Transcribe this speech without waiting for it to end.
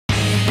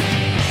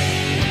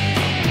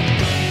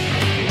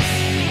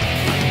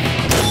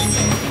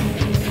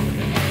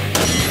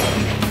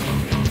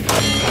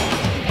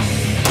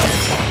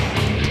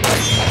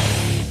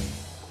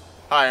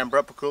Hi, I'm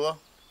Brett Pakula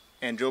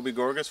and Joby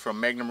Gorgas from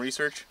Magnum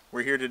Research.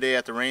 We're here today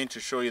at the range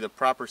to show you the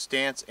proper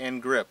stance and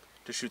grip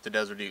to shoot the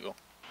Desert Eagle.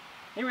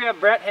 Here we have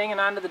Brett hanging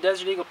on to the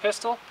Desert Eagle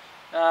pistol.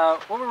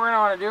 What we're going to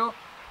want to do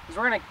is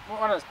we're going to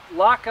want to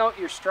lock out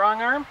your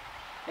strong arm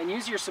and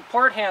use your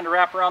support hand to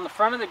wrap around the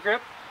front of the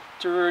grip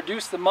to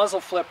reduce the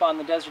muzzle flip on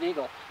the Desert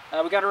Eagle.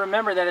 We've got to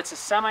remember that it's a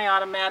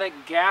semi-automatic,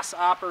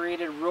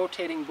 gas-operated,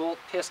 rotating bolt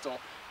pistol.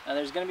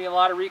 There's going to be a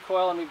lot of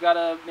recoil, and we've got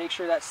to make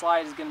sure that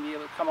slide is going to be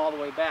able to come all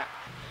the way back.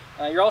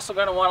 You're also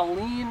going to want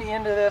to lean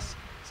into this,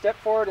 step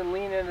forward and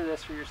lean into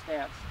this for your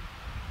stance.